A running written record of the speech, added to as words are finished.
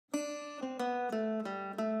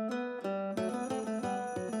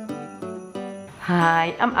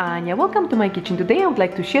Hi, I'm Ania. Welcome to my kitchen. Today I would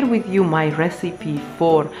like to share with you my recipe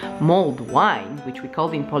for mulled wine, which we call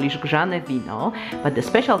in Polish Grzane Wino. But the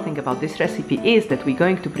special thing about this recipe is that we're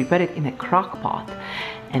going to prepare it in a crock pot.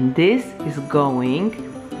 And this is going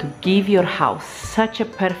to give your house such a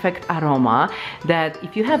perfect aroma that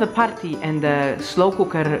if you have a party and a slow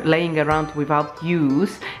cooker laying around without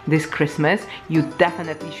use this Christmas, you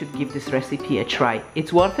definitely should give this recipe a try.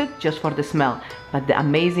 It's worth it just for the smell, but the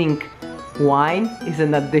amazing wine is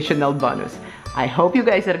an additional bonus. I hope you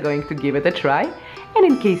guys are going to give it a try, and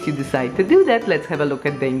in case you decide to do that, let's have a look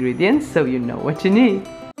at the ingredients so you know what you need.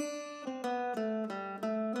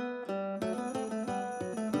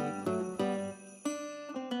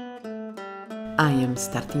 I am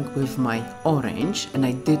starting with my orange, and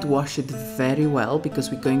I did wash it very well because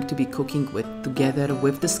we're going to be cooking together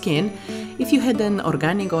with the skin. If you had an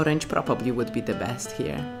organic orange, probably would be the best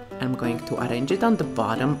here. I'm going to arrange it on the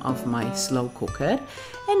bottom of my slow cooker,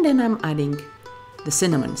 and then I'm adding the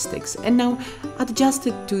cinnamon sticks, and now adjust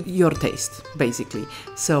it to your taste basically.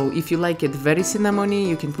 So if you like it very cinnamony,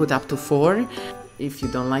 you can put up to 4. If you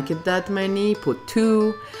don't like it that many, put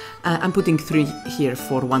 2. I'm putting 3 here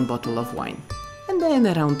for 1 bottle of wine, and then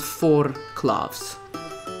around 4 cloves.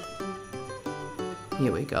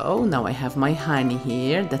 Here we go. Now I have my honey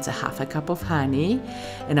here. That's a half a cup of honey,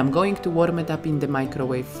 and I'm going to warm it up in the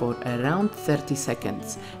microwave for around 30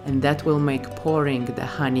 seconds, and that will make pouring the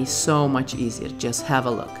honey so much easier. Just have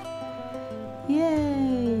a look.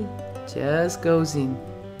 Yay! Just goes in.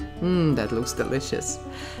 That looks delicious.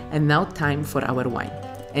 And now time for our wine.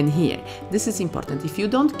 And here, this is important. If you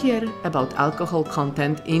don't care about alcohol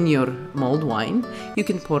content in your mulled wine, you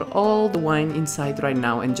can pour all the wine inside right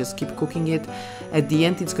now and just keep cooking it. At the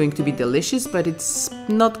end, it's going to be delicious, but it's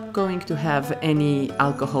not going to have any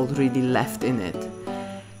alcohol really left in it.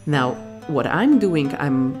 Now, what I'm doing,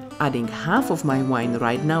 I'm adding half of my wine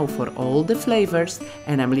right now for all the flavors,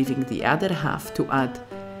 and I'm leaving the other half to add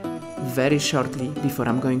very shortly before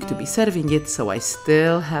I'm going to be serving it, so I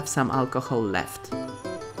still have some alcohol left.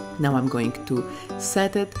 Now I'm going to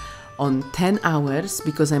set it on 10 hours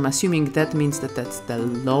because I'm assuming that means that that's the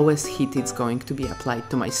lowest heat it's going to be applied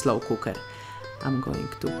to my slow cooker. I'm going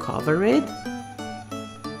to cover it,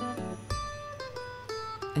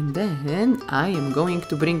 and then I am going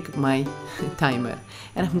to bring my timer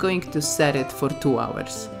and I'm going to set it for 2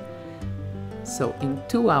 hours. So in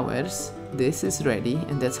 2 hours this is ready,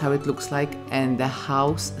 and that's how it looks like, and the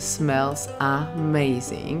house smells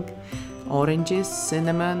amazing. Oranges,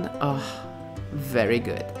 cinnamon, oh, very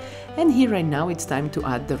good. And here right now it's time to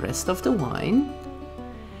add the rest of the wine.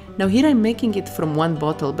 Now here I'm making it from 1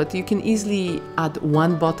 bottle, but you can easily add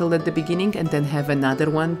 1 bottle at the beginning and then have another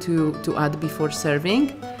one to add before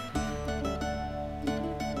serving.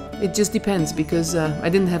 It just depends because I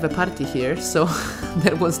didn't have a party here, so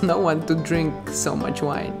there was no one to drink so much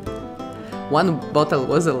wine. 1 bottle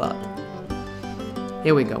was a lot.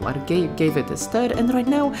 Here we go, I gave it a stir, and right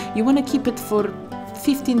now you want to keep it for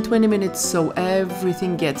 15-20 minutes so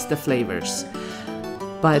everything gets the flavors.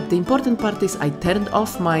 But the important part is I turned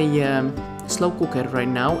off my slow cooker right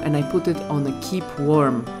now, and I put it on a keep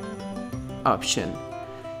warm option,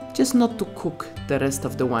 just not to cook the rest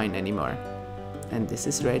of the wine anymore. And this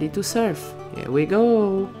is ready to serve. Here we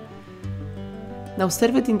go. Now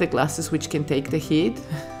serve it in the glasses which can take the heat.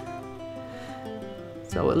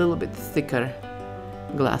 So a little bit thicker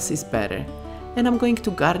glass is better. And I'm going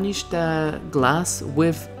to garnish the glass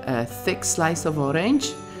with a thick slice of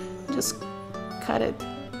orange. Just cut it,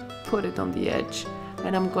 put it on the edge,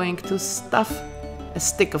 and I'm going to stuff a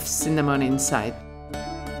stick of cinnamon inside.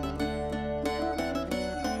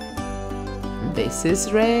 This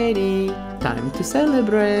is ready. Time to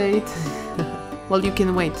celebrate. Well, you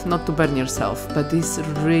can wait not to burn yourself, but it's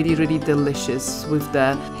really, really delicious with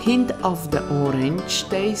the hint of the orange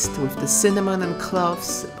taste, with the cinnamon and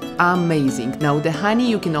cloves. Amazing. Now the honey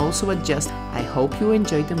you can also adjust. I hope you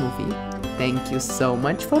enjoyed the movie. Thank you so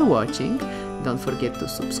much for watching. Don't forget to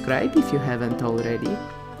subscribe if you haven't already.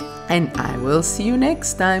 And I will see you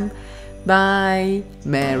next time. Bye.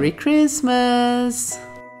 Merry Christmas.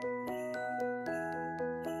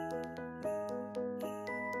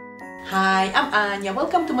 Hi, I'm Ania.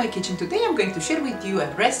 Welcome to my kitchen. Today I'm going to share with you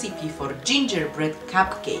a recipe for gingerbread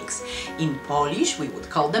cupcakes. In Polish we would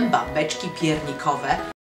call them babeczki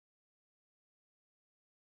piernikowe.